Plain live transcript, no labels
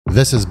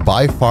This is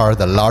by far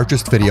the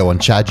largest video on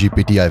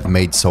ChatGPT I've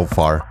made so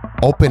far.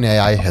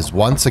 OpenAI has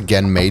once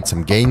again made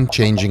some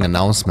game-changing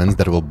announcements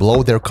that will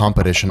blow their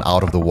competition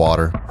out of the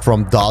water.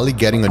 From DALL-E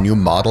getting a new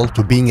model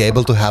to being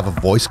able to have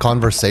a voice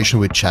conversation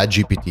with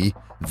ChatGPT,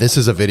 this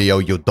is a video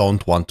you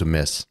don't want to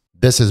miss.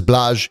 This is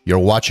Blaž, you're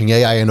watching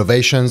AI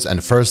Innovations,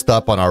 and first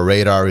up on our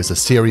radar is a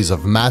series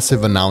of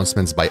massive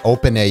announcements by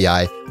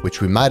OpenAI, which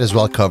we might as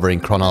well cover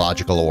in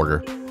chronological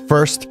order.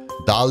 First,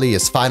 DALL-E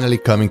is finally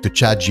coming to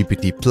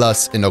ChatGPT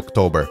Plus in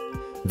October.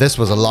 This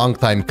was a long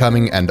time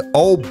coming, and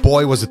oh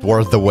boy was it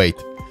worth the wait.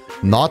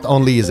 Not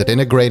only is it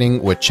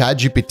integrating with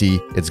ChatGPT,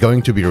 it's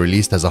going to be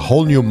released as a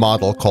whole new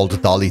model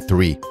called DALL-E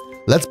 3.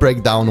 Let's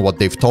break down what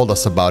they've told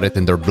us about it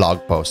in their blog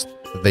post.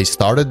 They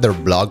started their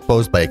blog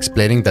post by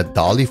explaining that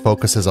DALL-E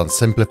focuses on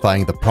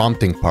simplifying the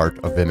prompting part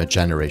of image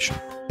generation.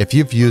 If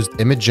you've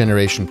used image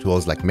generation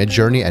tools like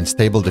Midjourney and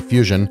Stable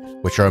Diffusion,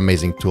 which are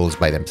amazing tools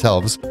by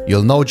themselves,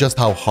 you'll know just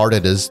how hard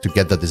it is to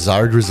get the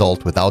desired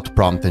result without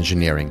prompt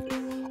engineering.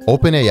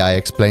 OpenAI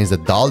explains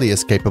that DALL-E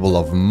is capable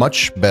of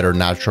much better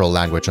natural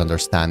language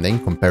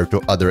understanding compared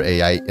to other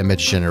AI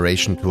image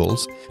generation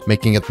tools,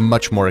 making it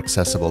much more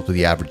accessible to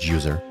the average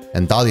user.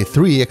 And DALL-E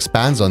 3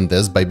 expands on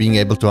this by being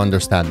able to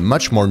understand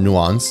much more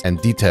nuance and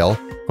detail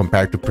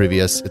compared to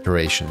previous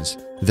iterations.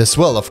 This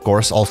will, of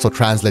course, also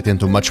translate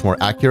into much more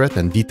accurate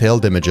and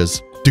detailed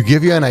images. To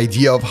give you an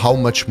idea of how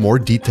much more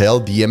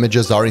detailed the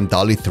images are in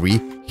DALL-E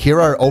 3,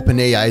 here are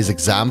OpenAI's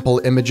example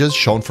images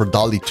shown for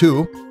DALL-E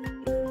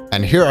 2,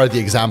 and here are the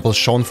examples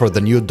shown for the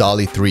new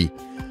DALL-E 3.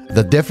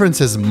 The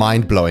difference is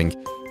mind-blowing.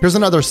 Here's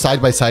another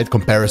side-by-side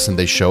comparison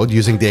they showed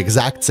using the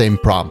exact same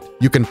prompt.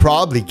 You can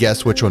probably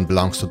guess which one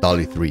belongs to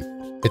DALL-E 3.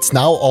 It's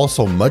now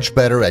also much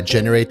better at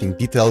generating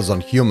details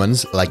on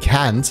humans, like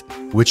hands,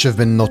 which have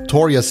been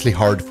notoriously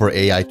hard for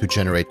AI to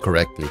generate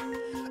correctly.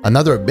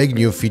 Another big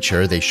new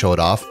feature they showed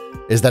off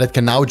is that it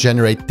can now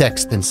generate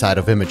text inside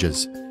of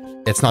images.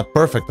 It's not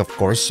perfect, of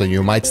course, so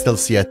you might still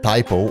see a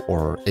typo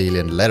or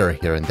alien letter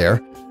here and there,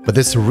 but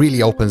this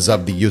really opens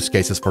up the use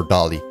cases for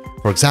DALL-E.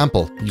 For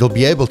example, you'll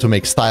be able to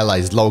make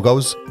stylized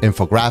logos,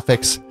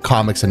 infographics,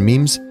 comics and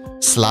memes,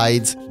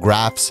 slides,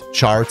 graphs,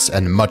 charts,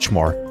 and much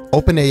more.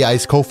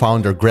 OpenAI's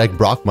co-founder Greg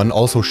Brockman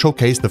also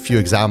showcased a few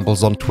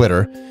examples on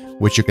Twitter,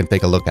 which you can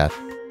take a look at.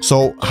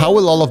 So, how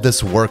will all of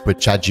this work with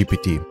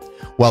ChatGPT?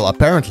 Well,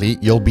 apparently,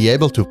 you'll be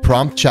able to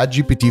prompt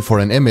ChatGPT for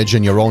an image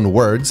in your own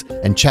words,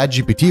 and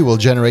ChatGPT will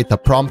generate a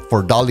prompt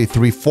for DALL-E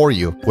 3 for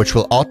you, which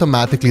will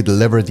automatically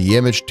deliver the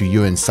image to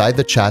you inside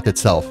the chat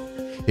itself.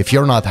 If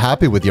you're not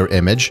happy with your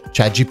image,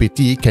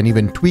 ChatGPT can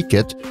even tweak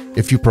it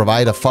if you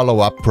provide a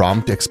follow-up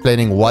prompt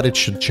explaining what it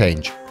should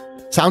change.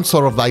 Sounds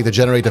sort of like the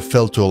Generate a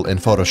Fill tool in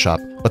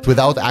Photoshop, but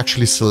without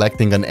actually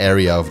selecting an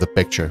area of the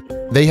picture.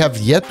 They have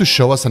yet to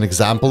show us an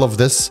example of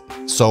this,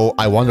 so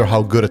I wonder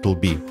how good it will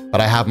be,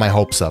 but I have my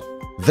hopes up.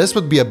 This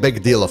would be a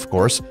big deal, of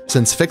course,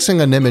 since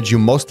fixing an image you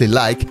mostly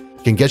like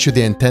can get you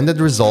the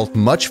intended result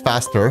much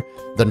faster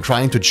than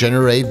trying to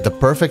generate the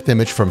perfect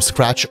image from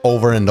scratch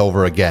over and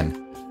over again.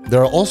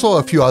 There are also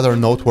a few other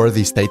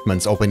noteworthy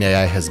statements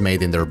OpenAI has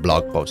made in their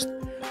blog post.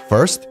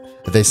 First,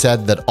 they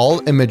said that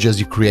all images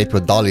you create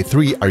with DALL-E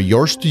 3 are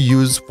yours to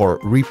use for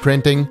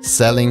reprinting,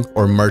 selling,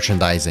 or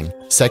merchandising.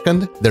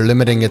 Second, they're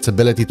limiting its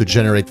ability to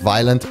generate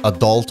violent,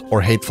 adult,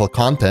 or hateful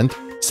content,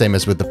 same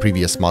as with the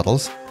previous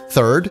models.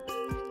 Third,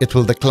 it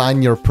will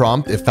decline your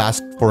prompt if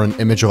asked for an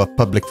image of a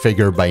public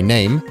figure by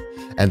name.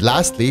 And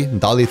lastly,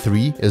 DALL-E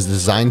 3 is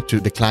designed to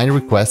decline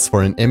requests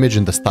for an image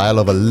in the style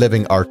of a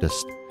living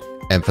artist.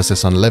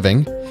 Emphasis on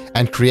living,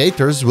 and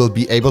creators will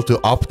be able to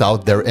opt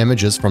out their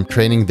images from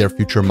training their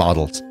future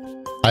models.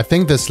 I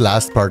think this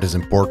last part is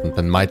important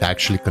and might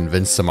actually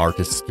convince some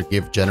artists to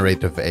give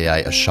generative AI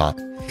a shot.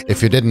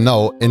 If you didn't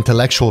know,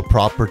 intellectual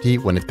property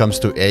when it comes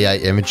to AI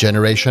image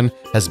generation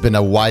has been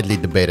a widely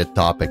debated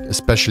topic,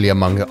 especially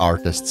among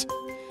artists.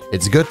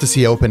 It's good to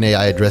see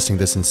OpenAI addressing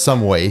this in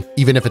some way,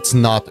 even if it's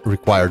not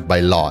required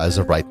by law as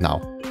of right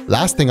now.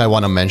 Last thing I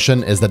want to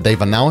mention is that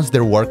they've announced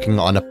they're working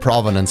on a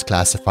provenance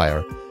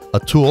classifier, a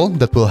tool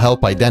that will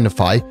help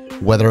identify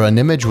whether an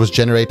image was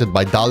generated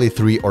by DALL-E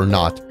 3 or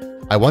not.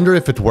 I wonder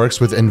if it works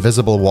with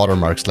invisible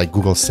watermarks like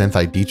Google's Synth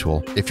ID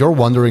tool. If you're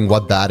wondering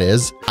what that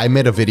is, I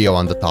made a video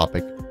on the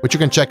topic, which you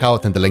can check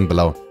out in the link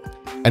below.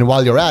 And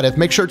while you're at it,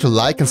 make sure to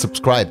like and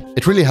subscribe.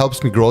 It really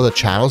helps me grow the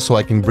channel so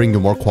I can bring you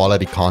more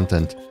quality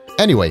content.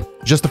 Anyway,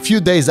 just a few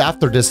days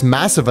after this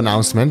massive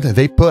announcement,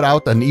 they put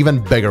out an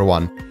even bigger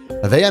one.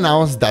 They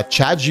announced that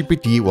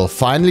ChatGPT will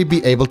finally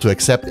be able to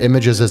accept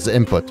images as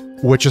input,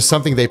 which is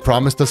something they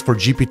promised us for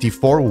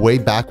GPT-4 way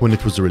back when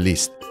it was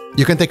released.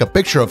 You can take a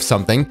picture of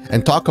something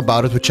and talk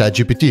about it with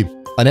ChatGPT.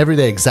 An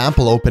everyday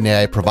example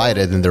OpenAI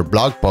provided in their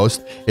blog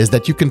post is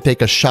that you can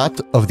take a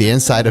shot of the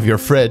inside of your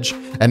fridge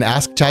and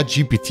ask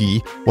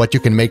ChatGPT what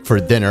you can make for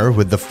dinner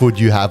with the food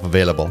you have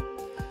available.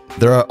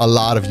 There are a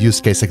lot of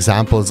use case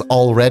examples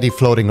already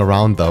floating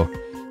around though,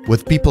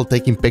 with people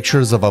taking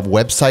pictures of a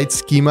website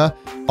schema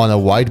on a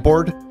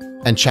whiteboard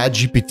and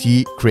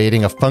ChatGPT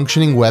creating a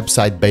functioning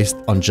website based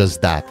on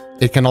just that.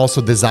 It can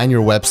also design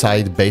your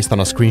website based on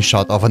a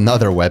screenshot of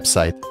another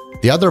website.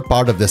 The other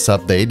part of this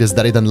update is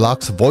that it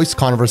unlocks voice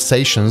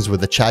conversations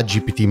with the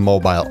ChatGPT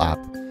mobile app.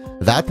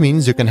 That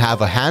means you can have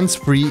a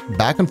hands-free,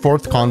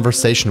 back-and-forth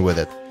conversation with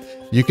it.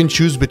 You can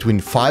choose between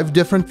 5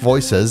 different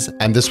voices,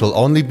 and this will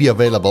only be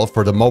available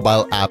for the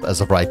mobile app as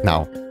of right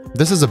now.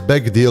 This is a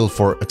big deal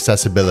for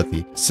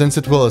accessibility, since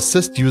it will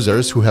assist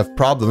users who have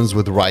problems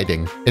with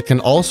writing. It can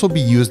also be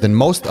used in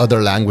most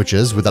other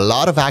languages with a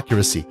lot of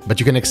accuracy,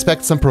 but you can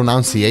expect some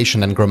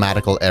pronunciation and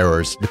grammatical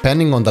errors,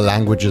 depending on the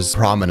language's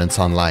prominence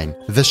online.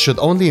 This should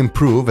only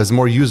improve as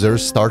more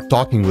users start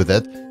talking with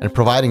it and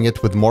providing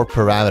it with more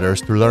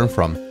parameters to learn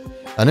from.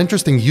 An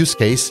interesting use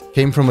case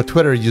came from a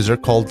Twitter user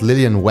called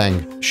Lillian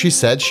Wang. She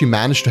said she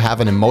managed to have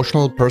an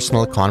emotional,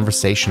 personal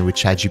conversation with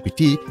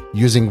ChatGPT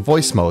using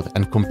voice mode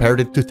and compared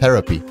it to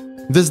therapy.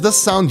 This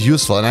does sound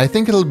useful, and I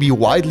think it'll be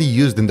widely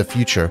used in the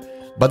future,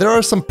 but there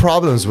are some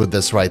problems with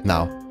this right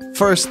now.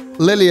 First,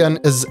 Lillian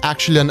is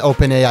actually an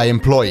OpenAI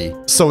employee,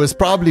 so is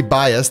probably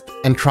biased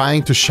and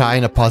trying to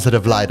shine a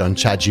positive light on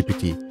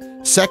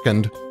ChatGPT.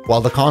 Second,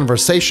 while the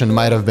conversation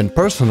might have been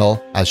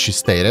personal, as she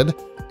stated,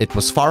 it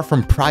was far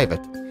from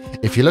private.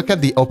 If you look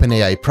at the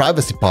OpenAI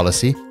privacy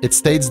policy, it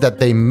states that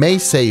they may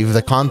save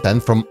the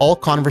content from all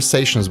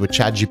conversations with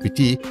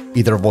ChatGPT,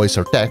 either voice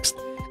or text,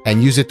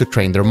 and use it to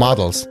train their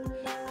models.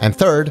 And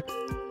third,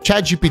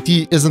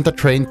 ChatGPT isn't a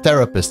trained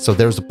therapist, so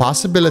there's a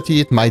possibility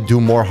it might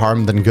do more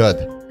harm than good.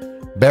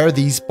 Bear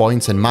these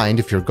points in mind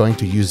if you're going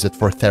to use it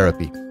for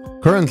therapy.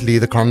 Currently,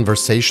 the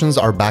conversations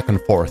are back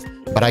and forth,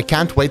 but I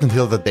can't wait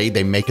until the day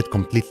they make it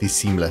completely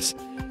seamless.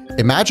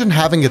 Imagine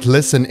having it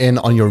listen in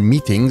on your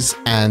meetings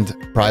and,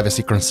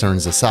 privacy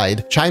concerns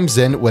aside, chimes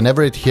in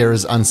whenever it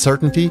hears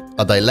uncertainty,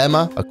 a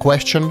dilemma, a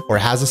question, or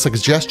has a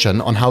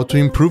suggestion on how to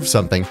improve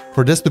something.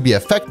 For this to be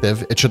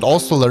effective, it should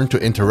also learn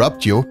to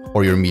interrupt you,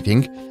 or your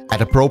meeting,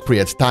 at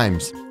appropriate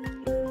times.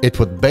 It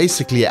would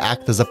basically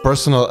act as a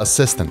personal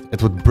assistant.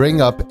 It would bring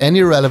up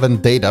any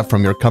relevant data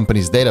from your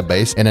company's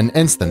database in an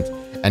instant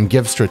and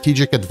give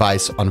strategic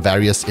advice on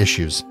various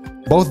issues.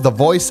 Both the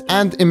voice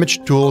and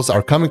image tools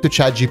are coming to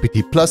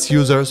ChatGPT Plus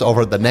users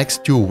over the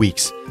next 2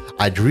 weeks.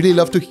 I'd really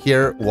love to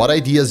hear what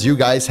ideas you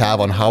guys have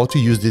on how to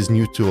use these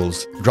new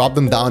tools. Drop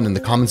them down in the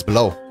comments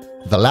below.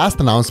 The last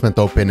announcement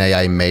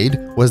OpenAI made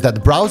was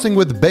that browsing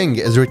with Bing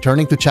is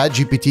returning to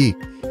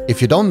ChatGPT. If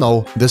you don't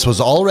know, this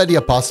was already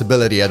a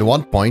possibility at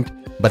one point,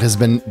 but has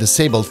been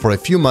disabled for a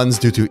few months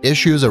due to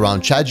issues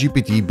around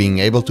ChatGPT being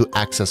able to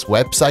access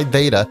website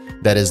data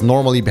that is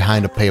normally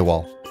behind a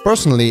paywall.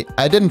 Personally,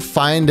 I didn't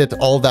find it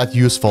all that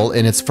useful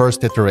in its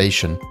first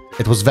iteration.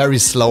 It was very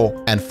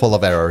slow and full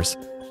of errors,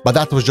 but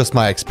that was just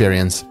my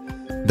experience.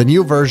 The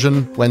new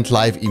version went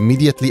live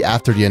immediately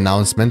after the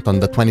announcement on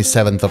the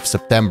 27th of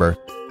September.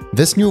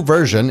 This new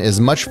version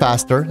is much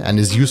faster and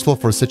is useful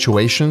for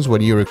situations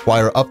when you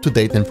require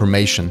up-to-date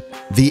information.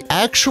 The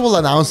actual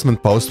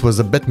announcement post was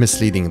a bit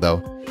misleading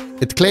though.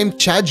 It claimed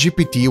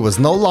ChatGPT was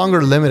no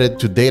longer limited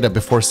to data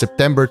before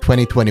September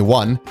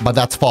 2021, but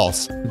that's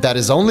false. That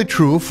is only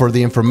true for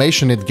the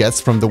information it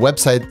gets from the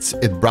websites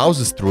it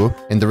browses through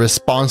in the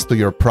response to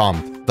your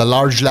prompt. The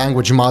large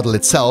language model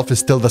itself is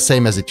still the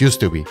same as it used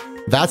to be.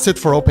 That's it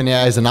for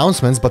OpenAI's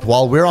announcements, but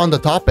while we're on the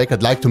topic,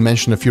 I'd like to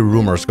mention a few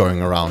rumors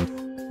going around.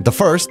 The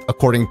first,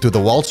 according to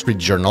the Wall Street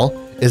Journal,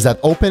 is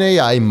that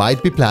OpenAI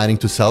might be planning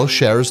to sell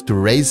shares to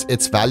raise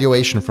its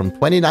valuation from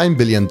 $29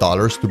 billion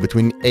to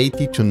between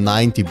 $80 to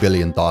 $90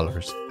 billion.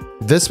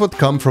 This would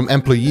come from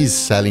employees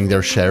selling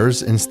their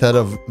shares instead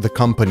of the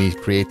company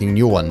creating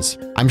new ones.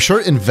 I'm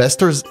sure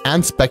investors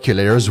and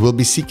speculators will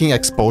be seeking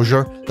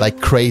exposure like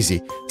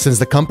crazy, since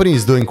the company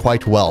is doing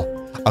quite well.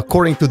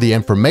 According to the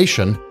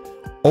information,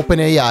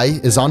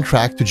 OpenAI is on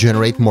track to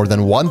generate more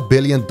than $1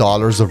 billion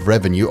of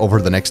revenue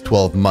over the next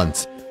 12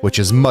 months, which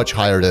is much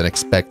higher than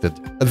expected.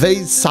 They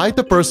cite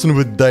a person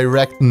with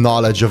direct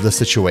knowledge of the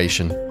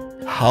situation.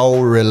 How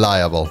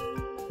reliable.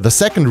 The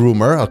second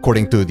rumor,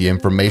 according to the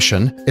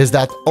information, is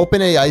that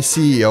OpenAI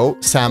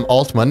CEO Sam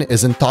Altman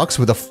is in talks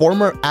with a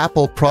former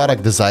Apple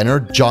product designer,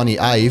 Johnny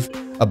Ive,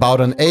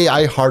 about an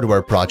AI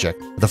hardware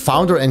project. The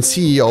founder and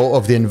CEO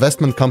of the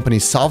investment company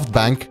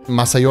SoftBank,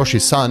 Masayoshi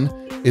Son,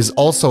 is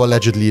also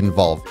allegedly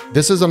involved.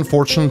 This is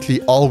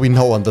unfortunately all we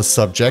know on the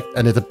subject,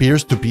 and it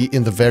appears to be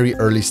in the very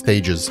early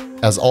stages,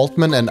 as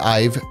Altman and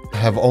Ive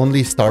have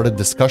only started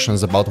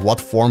discussions about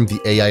what form the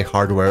AI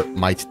hardware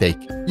might take.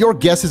 Your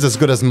guess is as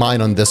good as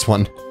mine on this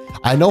one.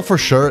 I know for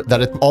sure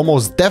that it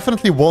almost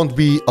definitely won't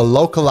be a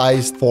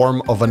localized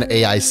form of an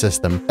AI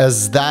system,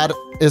 as that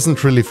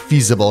isn't really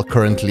feasible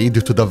currently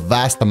due to the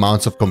vast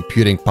amounts of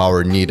computing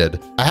power needed.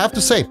 I have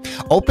to say,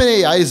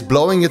 OpenAI is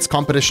blowing its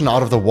competition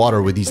out of the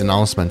water with these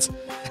announcements.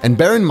 And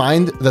bear in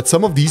mind that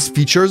some of these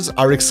features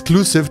are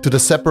exclusive to the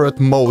separate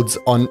modes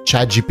on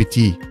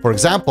ChatGPT. For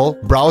example,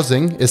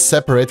 browsing is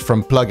separate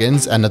from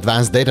plugins and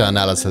advanced data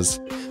analysis.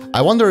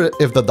 I wonder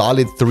if the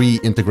DALL-E 3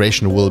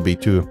 integration will be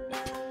too.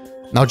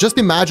 Now just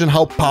imagine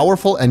how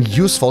powerful and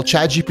useful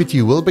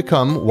ChatGPT will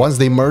become once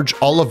they merge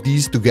all of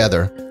these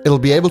together. It'll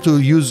be able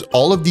to use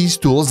all of these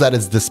tools at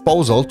its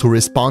disposal to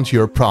respond to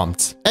your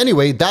prompts.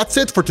 Anyway, that's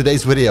it for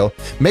today's video.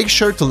 Make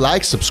sure to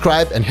like,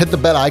 subscribe, and hit the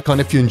bell icon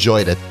if you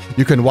enjoyed it.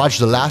 You can watch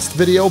the last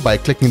video by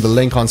clicking the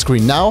link on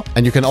screen now,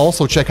 and you can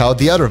also check out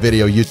the other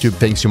video YouTube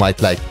thinks you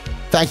might like.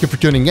 Thank you for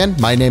tuning in.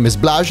 My name is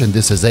Blaž, and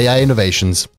this is AI Innovations.